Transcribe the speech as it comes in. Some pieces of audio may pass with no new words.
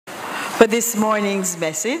for this morning's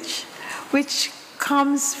message, which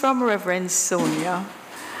comes from Reverend Sonia.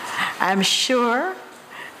 I'm sure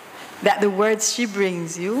that the words she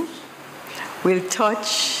brings you will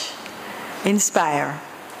touch, inspire,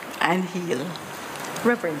 and heal.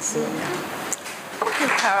 Reverend Sonia. Okay,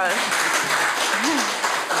 Carol.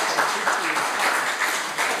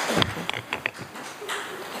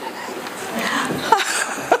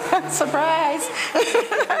 Surprise.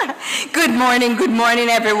 Good morning,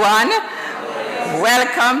 everyone.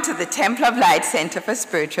 Welcome to the Temple of Light Center for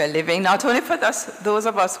Spiritual Living, not only for those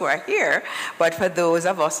of us who are here, but for those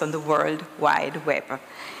of us on the World Wide Web.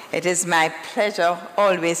 It is my pleasure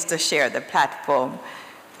always to share the platform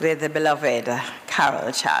with the beloved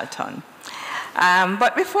Carol Charlton.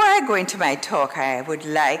 But before I go into my talk, I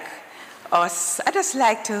just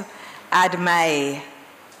like to add my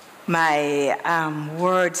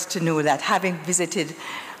words to know that having visited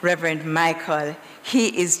Reverend Michael, he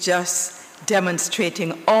is just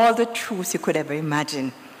demonstrating all the truth you could ever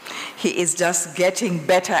imagine. He is just getting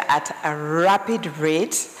better at a rapid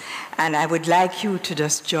rate, and I would like you to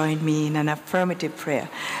just join me in an affirmative prayer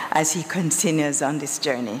as he continues on this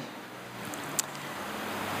journey.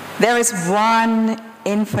 There is one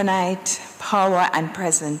infinite power and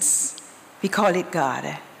presence. We call it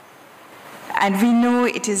God. And we know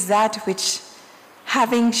it is that which,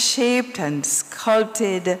 having shaped and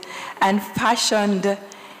sculpted and fashioned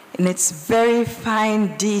in its very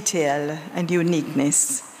fine detail and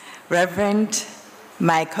uniqueness, Reverend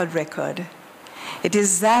Michael Record. It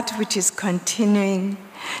is that which is continuing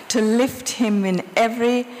to lift him in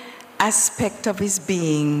every aspect of his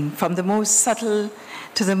being, from the most subtle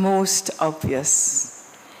to the most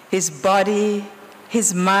obvious. His body,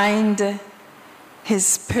 his mind, his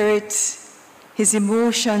spirit, his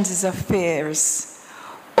emotions, his affairs,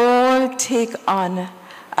 all take on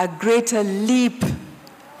a greater leap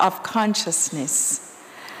of consciousness,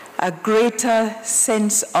 a greater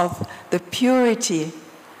sense of the purity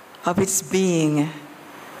of its being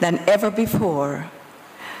than ever before,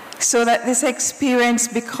 so that this experience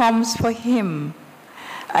becomes for him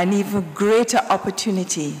an even greater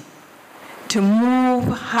opportunity to move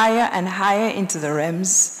higher and higher into the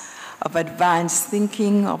realms of advanced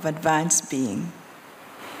thinking, of advanced being.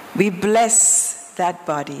 We bless that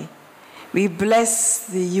body. We bless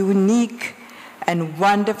the unique and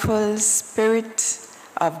wonderful Spirit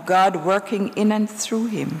of God working in and through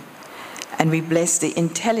him. And we bless the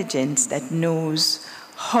intelligence that knows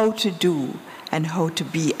how to do and how to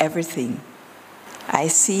be everything. I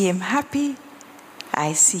see him happy.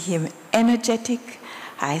 I see him energetic.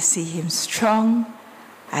 I see him strong.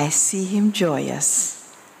 I see him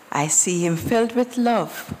joyous. I see him filled with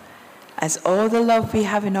love, as all the love we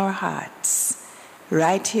have in our hearts.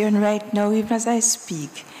 Right here and right now, even as I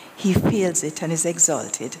speak, he feels it and is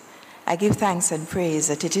exalted. I give thanks and praise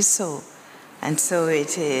that it is so, and so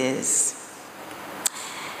it is.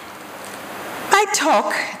 My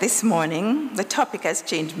talk this morning, the topic has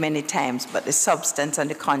changed many times, but the substance and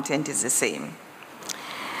the content is the same.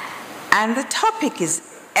 And the topic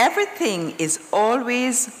is, everything is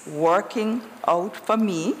always working out for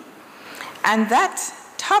me. And that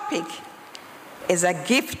topic is a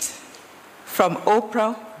gift from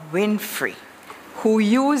Oprah Winfrey, who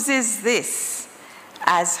uses this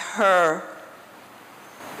as her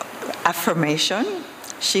affirmation.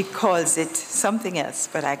 She calls it something else,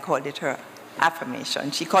 but I call it her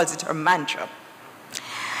affirmation. She calls it her mantra.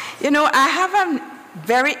 You know, I have a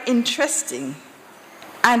very interesting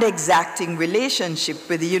and exacting relationship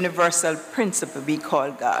with the universal principle we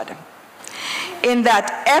call God, in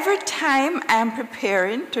that every time I am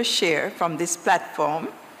preparing to share from this platform,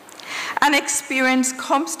 an experience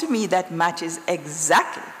comes to me that matches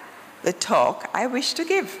exactly the talk I wish to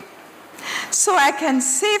give. So I can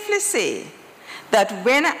safely say that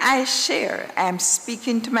when I share, I am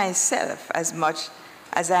speaking to myself as much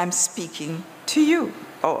as I am speaking to you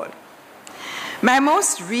all. My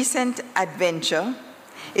most recent adventure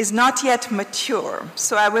is not yet mature,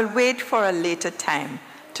 so I will wait for a later time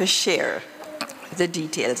to share the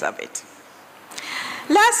details of it.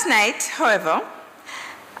 Last night, however,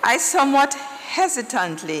 I somewhat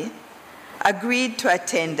hesitantly agreed to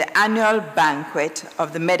attend the annual banquet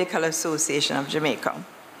of the Medical Association of Jamaica,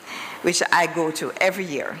 which I go to every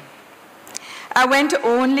year. I went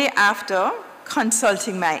only after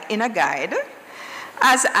consulting my inner guide,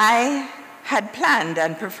 as I had planned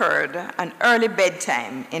and preferred an early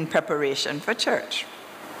bedtime in preparation for church.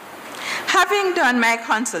 Having done my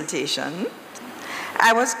consultation,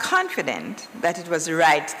 I was confident that it was the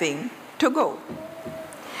right thing to go.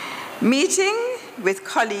 Meeting with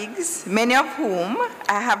colleagues, many of whom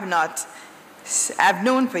I have not I've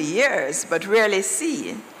known for years but rarely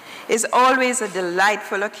see, is always a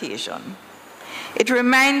delightful occasion. It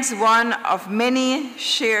reminds one of many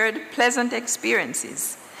shared pleasant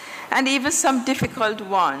experiences and even some difficult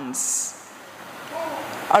ones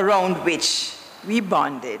around which we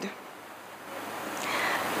bonded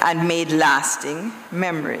and made lasting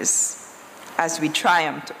memories as we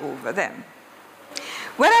triumphed over them.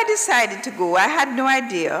 When I decided to go, I had no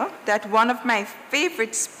idea that one of my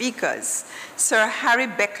favorite speakers, Sir Harry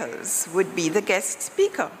Beckles, would be the guest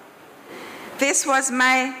speaker. This was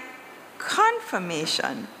my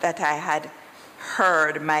confirmation that I had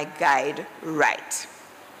heard my guide right.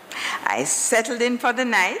 I settled in for the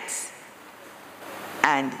night,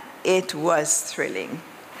 and it was thrilling.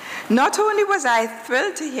 Not only was I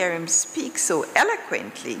thrilled to hear him speak so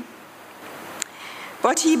eloquently,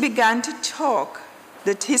 but he began to talk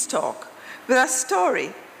his talk with a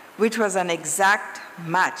story which was an exact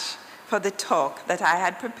match for the talk that I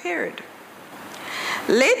had prepared.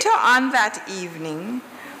 Later on that evening,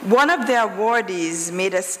 one of the awardees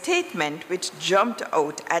made a statement which jumped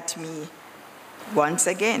out at me once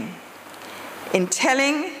again. In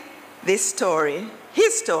telling this story,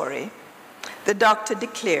 his story, the doctor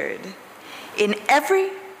declared, "In every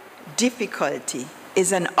difficulty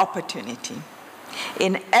is an opportunity.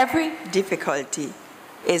 In every difficulty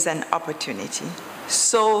is an opportunity."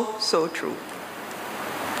 So, so true.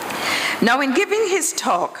 Now, in giving his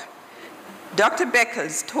talk, Dr.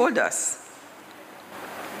 Beckles told us,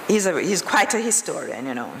 he's quite a historian,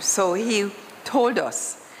 you know, so he told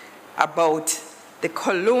us about the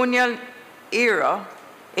colonial era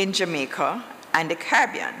in Jamaica and the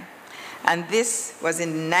Caribbean, and this was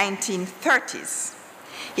in the 1930s.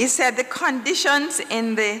 He said the conditions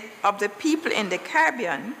of the people in the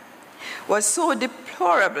Caribbean was so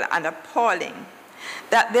deplorable and appalling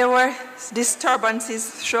that there were disturbances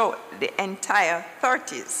throughout the entire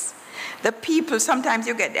 30s. The people, sometimes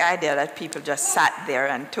you get the idea that people just sat there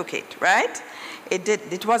and took it, right?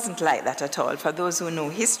 It wasn't like that at all. For those who know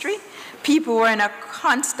history, people were in a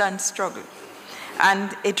constant struggle.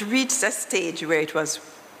 And it reached a stage where it was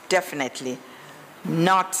definitely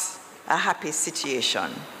not a happy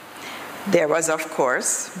situation. There was, of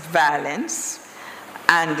course, violence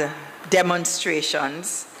and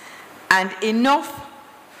demonstrations, and enough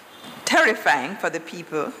terrifying for the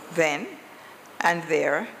people then and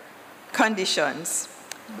their conditions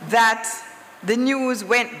that the news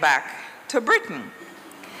went back to Britain.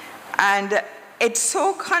 And it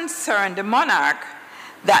so concerned the monarch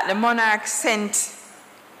that the monarch sent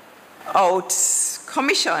out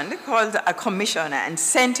called a commissioner, and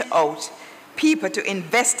sent out people to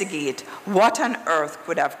investigate what on earth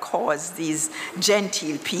could have caused these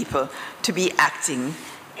genteel people to be acting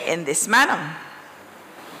in this manner.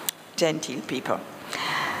 Genteel people.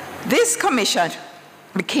 This commission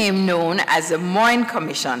became known as the Moyne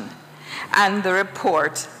Commission, and the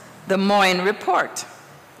report, the Moyne Report.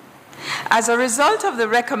 As a result of the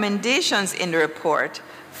recommendations in the report,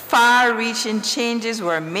 far-reaching changes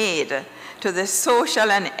were made to the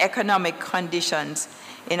social and economic conditions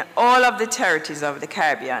in all of the territories of the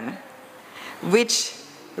Caribbean, which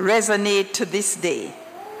resonate to this day.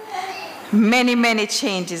 Many, many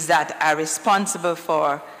changes that are responsible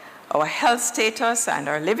for our health status and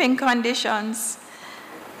our living conditions,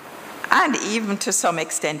 and even to some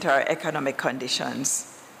extent our economic conditions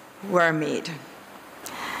were made.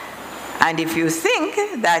 And if you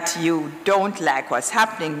think that you don't like what's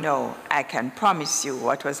happening now, I can promise you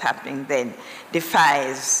what was happening then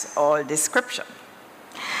defies all description.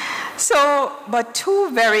 So, but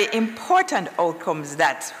two very important outcomes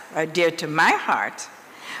that are dear to my heart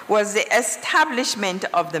was the establishment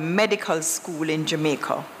of the medical school in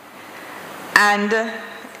Jamaica. And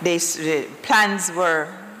the plans were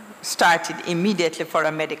started immediately for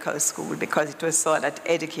a medical school because it was thought that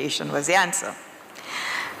education was the answer.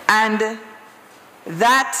 And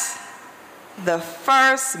that the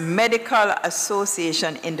first medical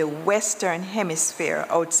association in the Western Hemisphere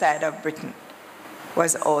outside of Britain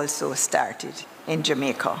was also started in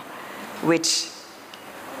Jamaica, which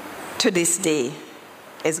to this day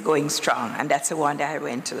is going strong, and that's the one that I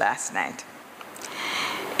went to last night.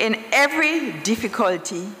 In every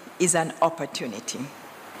difficulty is an opportunity.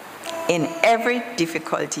 In every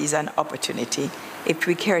difficulty is an opportunity if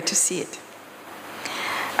we care to see it.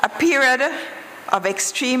 A period of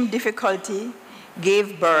extreme difficulty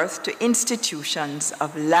gave birth to institutions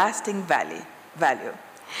of lasting value.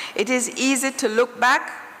 It is easy to look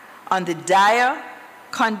back on the dire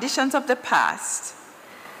conditions of the past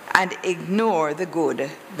and ignore the good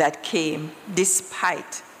that came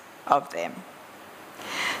despite of them.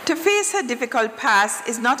 To face a difficult past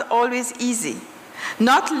is not always easy,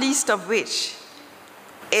 not least of which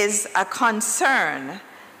is a concern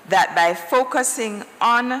that by focusing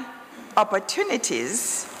on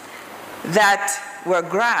opportunities that were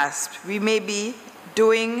grasped, we may be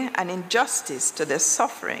doing an injustice to the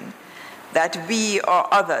suffering that we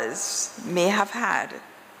or others may have had.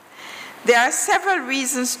 There are several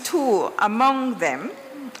reasons too, among them,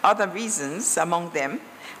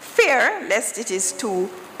 fear lest it is too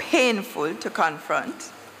painful to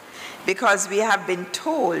confront, because we have been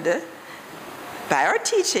told by our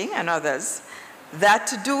teaching and others that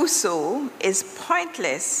to do so is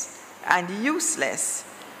pointless and useless,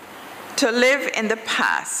 to live in the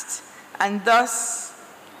past, and thus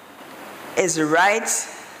is right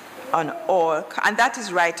on all, and that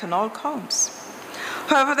is right on all counts.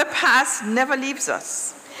 However, the past never leaves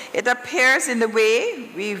us. It appears in the way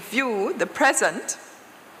we view the present,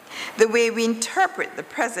 the way we interpret the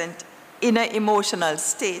present inner emotional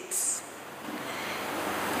states.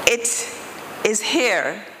 It is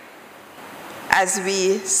here as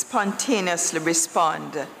we spontaneously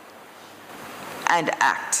respond and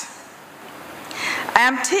act. I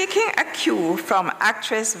am taking a cue from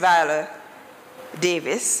actress Viola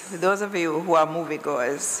Davis. Those of you who are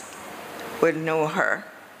moviegoers will know her.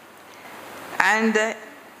 And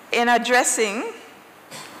in addressing,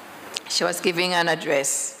 she was giving an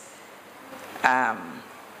address.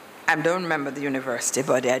 I don't remember the university,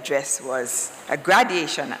 but the address was a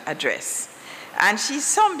graduation address. And she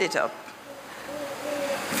summed it up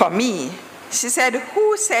for me. She said,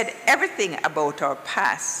 "Who said everything about our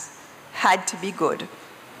past had to be good?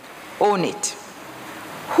 Own it."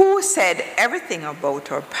 Who said everything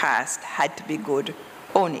about our past had to be good?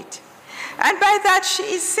 Own it. And by that she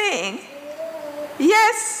is saying,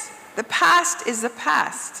 yes, the past is the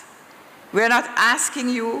past. We're not asking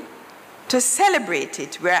you to celebrate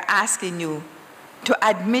it. We're asking you to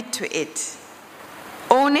admit to it.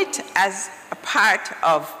 Own it as a part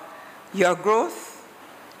of your growth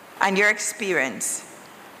and your experience,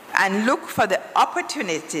 and look for the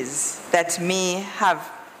opportunities that may have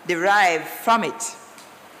derived from it,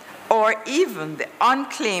 or even the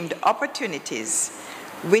unclaimed opportunities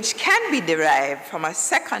which can be derived from a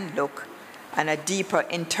second look and a deeper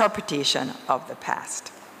interpretation of the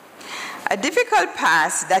past. A difficult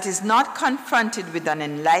past that is not confronted with an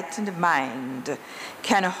enlightened mind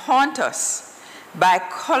can haunt us by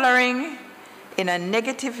coloring in a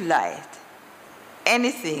negative light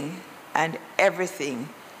anything and everything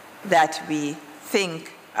that we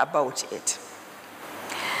think about it.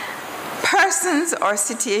 Persons or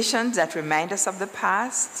situations that remind us of the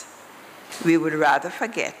past, we would rather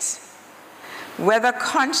forget. Whether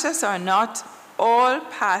conscious or not, all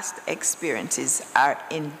past experiences are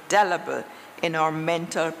indelible in our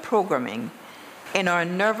mental programming, in our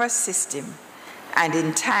nervous system, and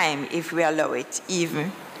in time, if we allow it,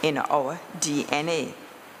 even in our DNA.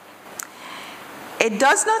 It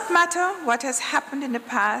does not matter what has happened in the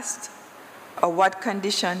past or what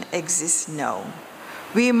condition exists now.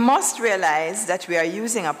 We must realize that we are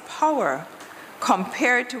using a power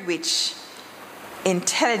compared to which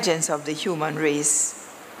intelligence of the human race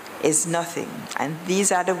is nothing. And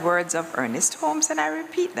these are the words of Ernest Holmes, and I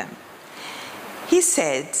repeat them. He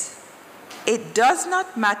said, "It does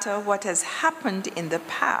not matter what has happened in the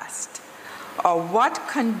past or what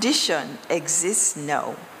condition exists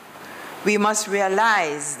now. We must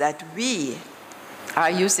realize that we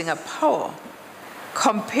are using a power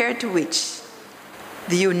compared to which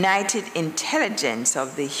the united intelligence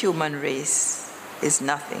of the human race is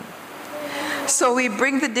nothing." So we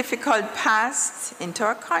bring the difficult past into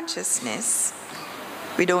our consciousness.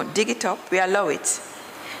 We don't dig it up, we allow it.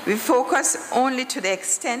 We focus only to the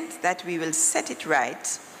extent that we will set it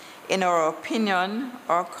right in our opinion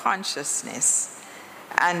or consciousness,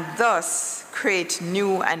 and thus create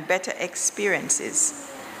new and better experiences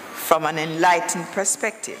from an enlightened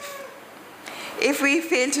perspective. If we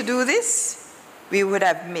fail to do this, we would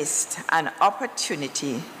have missed an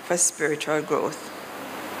opportunity for spiritual growth.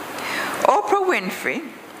 Oprah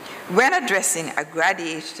Winfrey, when addressing a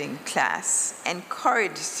graduating class,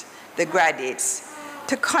 encouraged the graduates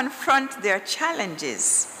to confront their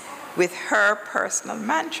challenges with her personal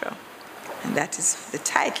mantra, and that is the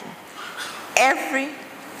title: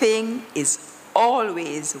 "Everything is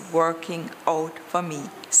always working out for me."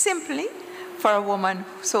 Simply, for a woman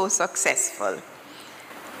so successful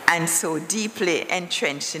and so deeply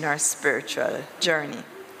entrenched in her spiritual journey.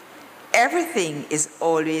 Everything is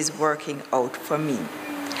always working out for me.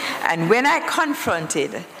 And when I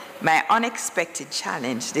confronted my unexpected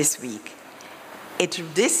challenge this week,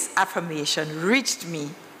 this affirmation reached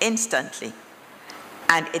me instantly.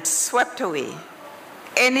 and it swept away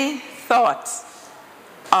any thoughts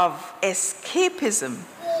of escapism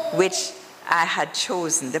which I had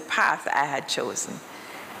chosen, the path I had chosen.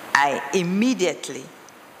 I immediately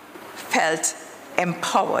felt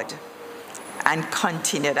empowered and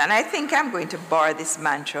continued. And I think I'm going to borrow this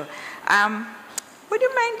mantra. Would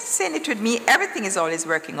you mind saying it with me? Everything is always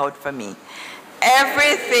working out for me.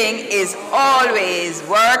 Everything is always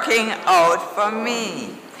working out for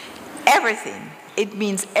me. Everything. It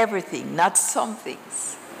means everything, not some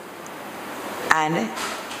things. And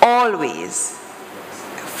always,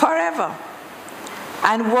 forever.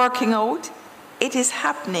 And working out, it is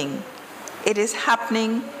happening. It is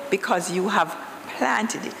happening because you have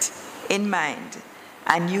planted it in mind.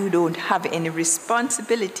 And you don't have any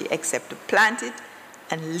responsibility except to plant it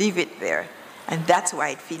and leave it there. And that's why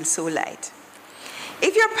it feels so light.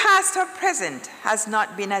 If your past or present has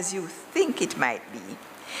not been as you think it might be,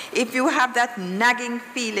 if you have that nagging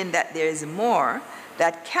feeling that there is more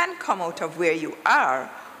that can come out of where you are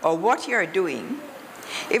or what you're doing,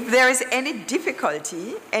 if there is any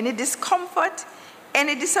difficulty, any discomfort,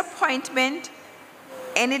 any disappointment,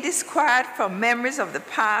 any disquiet from memories of the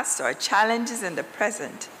past or challenges in the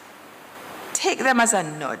present, take them as a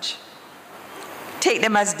nudge. Take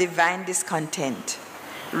them as divine discontent.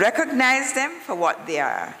 Recognize them for what they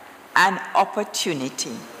are, an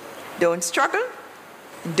opportunity. Don't struggle,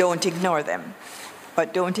 don't ignore them,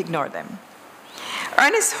 but don't ignore them.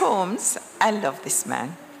 Ernest Holmes, I love this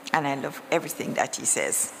man, and I love everything that he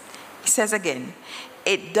says. He says again,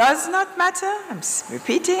 it does not matter, I'm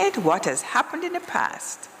repeating it, what has happened in the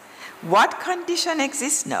past, what condition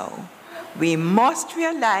exists now. We must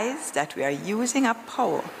realize that we are using a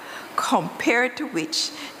power compared to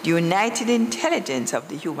which the united intelligence of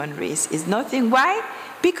the human race is nothing. Why?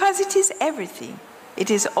 Because it is everything. It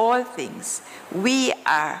is all things. We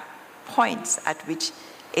are points at which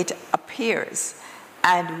it appears.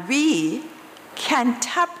 And we can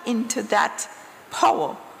tap into that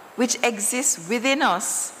power which exists within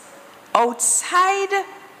us outside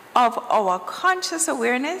of our conscious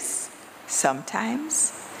awareness,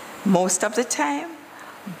 sometimes, most of the time,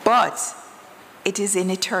 but it is in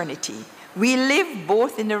eternity. We live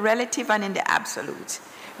both in the relative and in the absolute.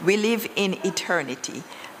 We live in eternity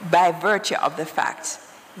by virtue of the fact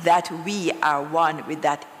that we are one with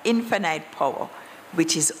that infinite power,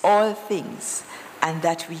 which is all things, and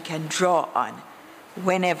that we can draw on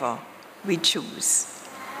whenever we choose.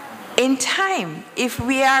 In time, if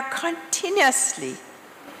we are continuously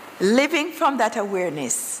living from that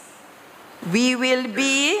awareness, we will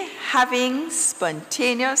be having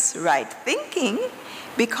spontaneous right thinking,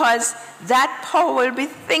 because that power will be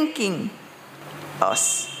thinking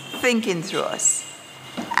through us.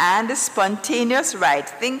 And the spontaneous right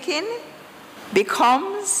thinking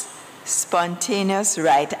becomes spontaneous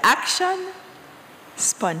right action,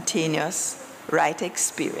 spontaneous right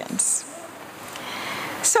experience.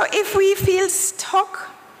 So if we feel stuck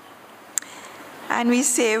and we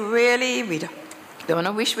say, really, we don't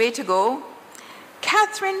know which way to go,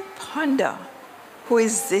 Catherine Ponder, who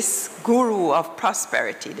is this guru of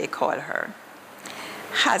prosperity, they call her,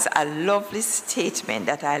 has a lovely statement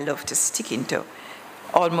that I love to stick into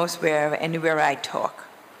almost anywhere I talk.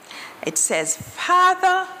 It says,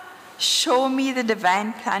 Father, show me the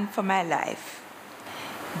divine plan for my life.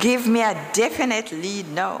 Give me a definite lead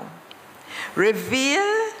now.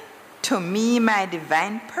 Reveal to me my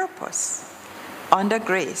divine purpose under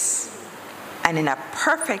grace and in a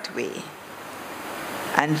perfect way.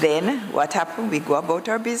 And then what happens? We go about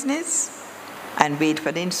our business and wait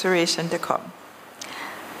for the inspiration to come.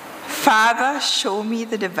 Father, show me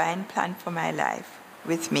the divine plan for my life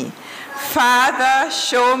with me. Father,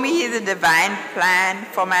 show me the divine plan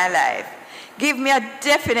for my life. Give me a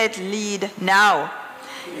definite lead now.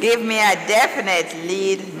 Give me a definite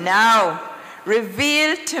lead now.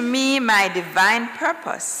 Reveal to me my divine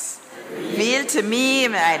purpose. Reveal to me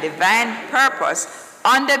my divine purpose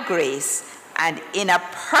under grace and in a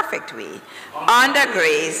perfect way. Under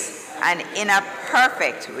grace and in a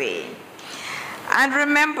perfect way. And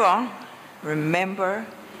remember,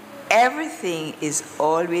 everything is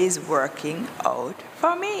always working out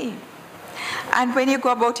for me. And when you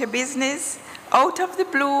go about your business, out of the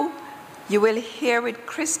blue, you will hear with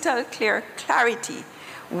crystal clear clarity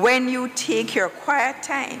when you take your quiet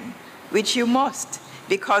time, which you must,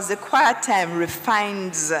 because the quiet time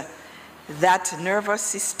refines that nervous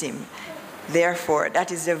system. Therefore,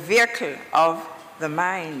 that is the vehicle of the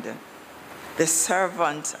mind, the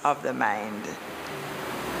servant of the mind.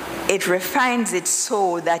 It refines it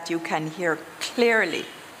so that you can hear clearly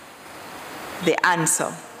the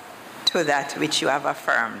answer to that which you have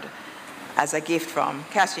affirmed as a gift from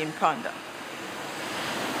Catherine Ponder.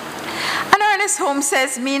 And Ernest Holmes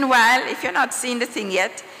says, meanwhile, if you're not seeing the thing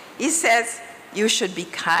yet, he says, you should be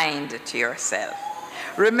kind to yourself.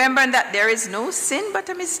 Remembering that there is no sin but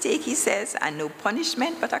a mistake, he says, and no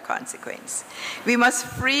punishment but a consequence. We must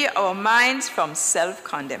free our minds from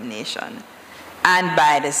self-condemnation. And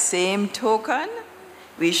by the same token,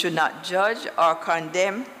 we should not judge or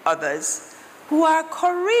condemn others who are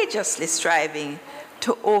courageously striving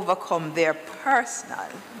to overcome their personal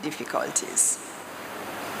difficulties.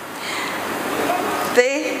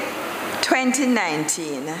 The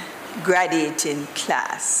 2019 graduating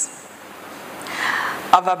class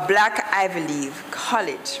of a Black Ivy League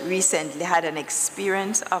college recently had an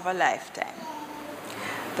experience of a lifetime.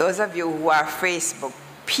 Those of you who are Facebook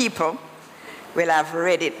people will have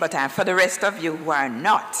read it, but for the rest of you who are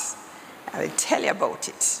not, I will tell you about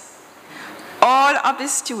it. All of the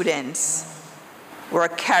students were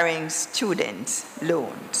carrying student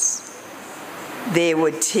loans. They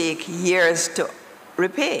would take years to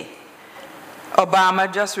repay. Obama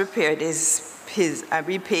just repaid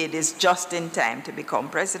his just in time to become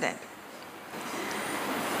president.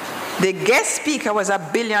 The guest speaker was a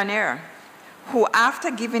billionaire who, after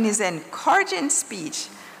giving his encouraging speech,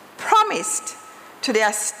 promised, to the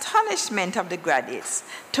astonishment of the graduates,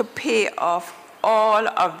 to pay off all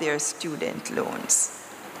of their student loans.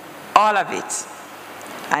 All of it.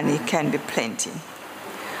 And it can be plenty.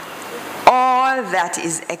 All that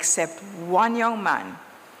is except one young man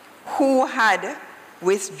who had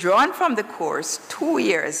withdrawn from the course 2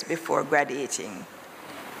 years before graduating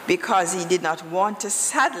because he did not want to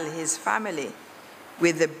saddle his family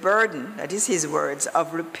with the burden, that is his words,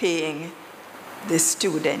 of repaying the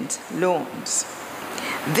student loans.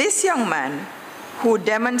 This young man, who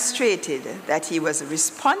demonstrated that he was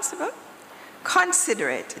responsible,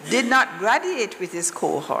 considerate, did not graduate with his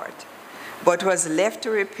cohort, but was left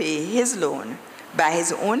to repay his loan by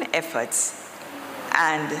his own efforts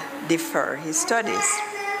and defer his studies,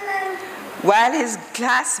 while his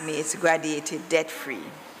classmates graduated debt-free.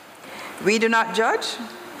 We do not judge,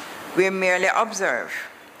 we merely observe.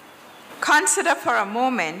 Consider for a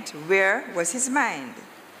moment, where was his mind?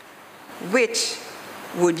 Which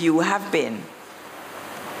would you have been?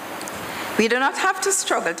 We do not have to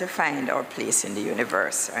struggle to find our place in the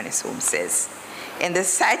universe, Ernest Holmes says. In the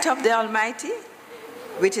sight of the Almighty,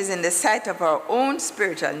 which is in the sight of our own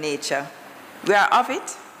spiritual nature, we are of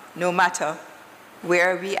it no matter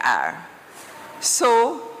where we are.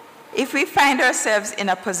 So, if we find ourselves in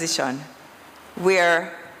a position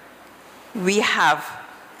where we have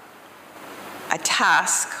a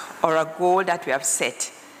task or a goal that we have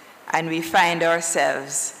set, and we find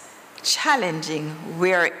ourselves challenging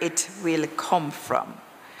where it will come from,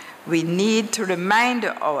 we need to remind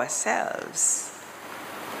ourselves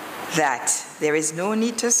that there is no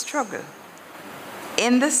need to struggle.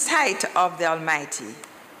 In the sight of the Almighty,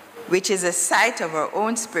 which is the sight of our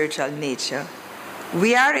own spiritual nature,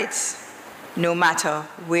 we are it no matter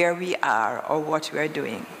where we are or what we are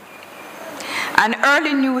doing. An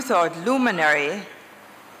early New Thought luminary,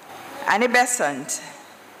 Annie Besant,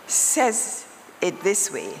 says it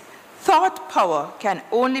this way: thought power can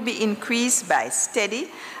only be increased by steady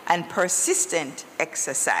and persistent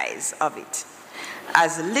exercise of it.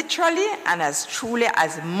 As literally and as truly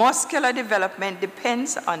as muscular development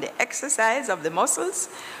depends on the exercise of the muscles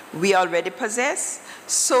we already possess,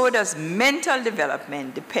 so does mental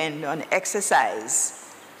development depend on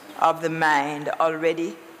exercise of the mind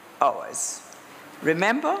already ours.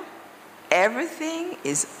 Remember, everything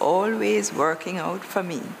is always working out for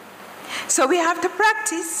me. So we have to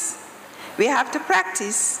practice. We have to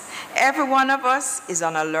practice. Every one of us is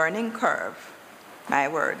on a learning curve. My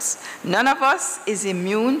words. None of us is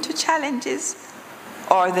immune to challenges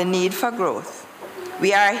or the need for growth.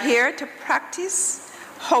 We are here to practice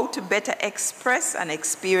how to better express and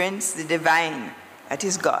experience the divine, that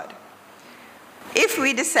is God. If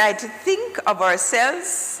we decide to think of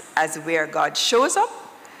ourselves as where God shows up,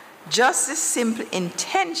 just this simple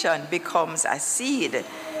intention becomes a seed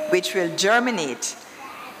which will germinate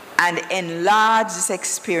and enlarge this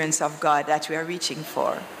experience of God that we are reaching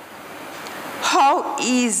for. How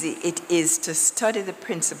easy it is to study the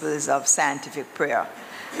principles of scientific prayer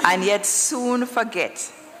and yet soon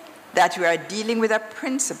forget that we are dealing with a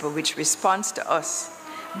principle which responds to us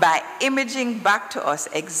by imaging back to us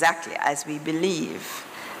exactly as we believe,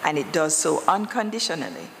 and it does so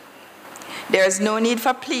unconditionally. There is no need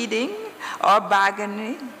for pleading or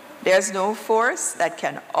bargaining. There is no force that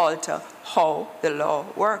can alter how the law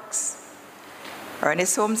works.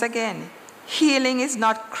 Ernest Holmes again: healing is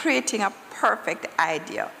not creating a perfect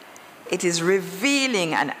idea. it is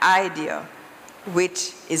revealing an idea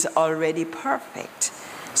which is already perfect.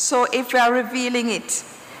 So if we are revealing it,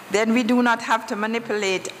 then we do not have to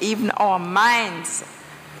manipulate even our minds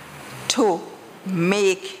to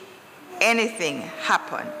make anything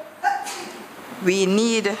happen. We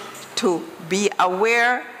need to be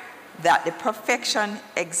aware that the perfection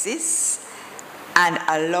exists and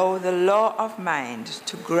allow the law of mind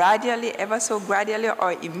to gradually, ever so gradually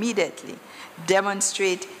or immediately,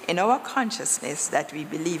 demonstrate in our consciousness that we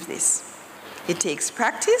believe this. It takes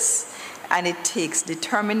practice and it takes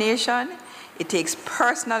determination. It takes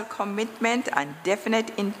personal commitment and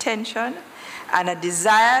definite intention and a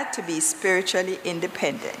desire to be spiritually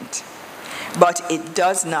independent. But it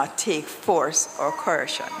does not take force or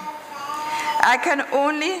coercion. I can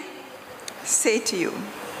only say to you,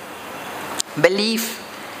 belief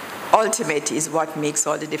ultimately is what makes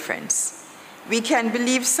all the difference. We can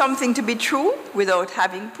believe something to be true without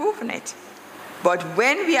having proven it. But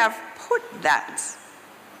when we have put that,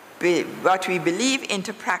 what we believe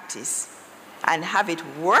into practice and have it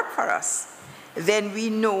work for us, then we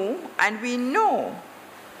know and we know.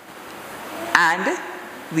 And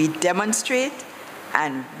we demonstrate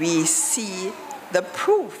and we see the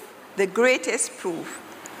proof. The greatest proof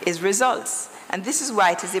is results. And this is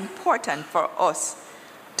why it is important for us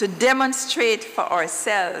to demonstrate for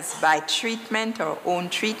ourselves by treatment, our own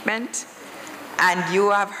treatment. And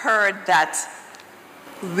you have heard that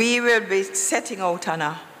we will be setting out on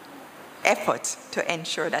an effort to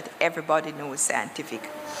ensure that everybody knows scientific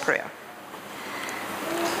prayer.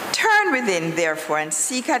 Turn within, therefore, and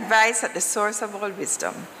seek advice at the source of all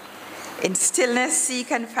wisdom. In stillness,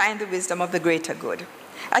 seek and find the wisdom of the greater good.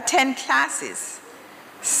 Attend classes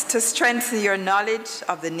to strengthen your knowledge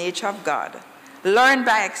of the nature of God. Learn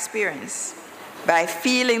by experience, by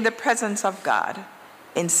feeling the presence of God.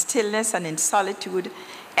 In stillness and in solitude,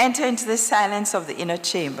 enter into the silence of the inner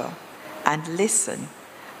chamber and listen.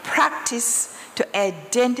 Practice to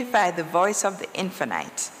identify the voice of the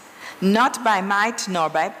infinite, not by might nor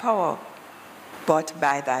by power, but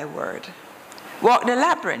by thy word. Walk the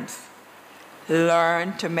labyrinth.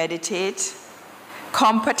 Learn to meditate.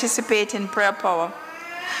 Come participate in prayer power.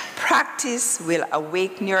 Practice will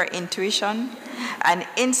awaken your intuition and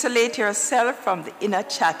insulate yourself from the inner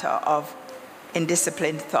chatter of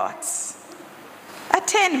indisciplined thoughts.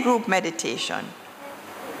 Attend group meditation.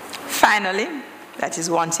 Finally, that is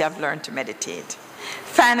once you have learned to meditate.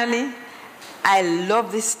 Finally, I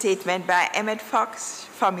love this statement by Emmett Fox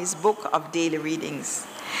from his book of daily readings.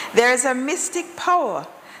 There is a mystic power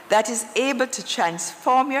that is able to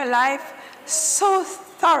transform your life so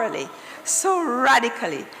thoroughly, so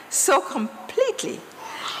radically, so completely,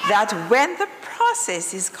 that when the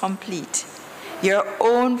process is complete, your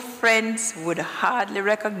own friends would hardly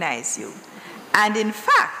recognize you. And in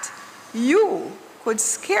fact, you could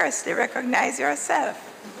scarcely recognize yourself.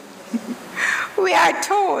 We are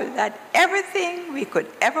told that everything we could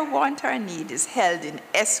ever want or need is held in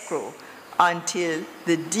escrow until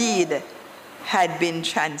the deed had been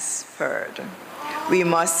transferred. We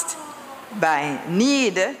need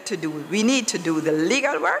to do the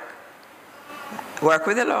legal work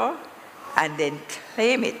with the law, and then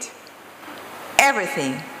claim it.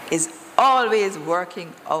 Everything is always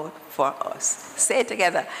working out for us. Say it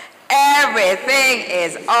together. Everything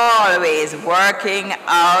is always working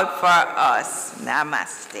out for us.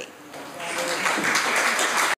 Namaste.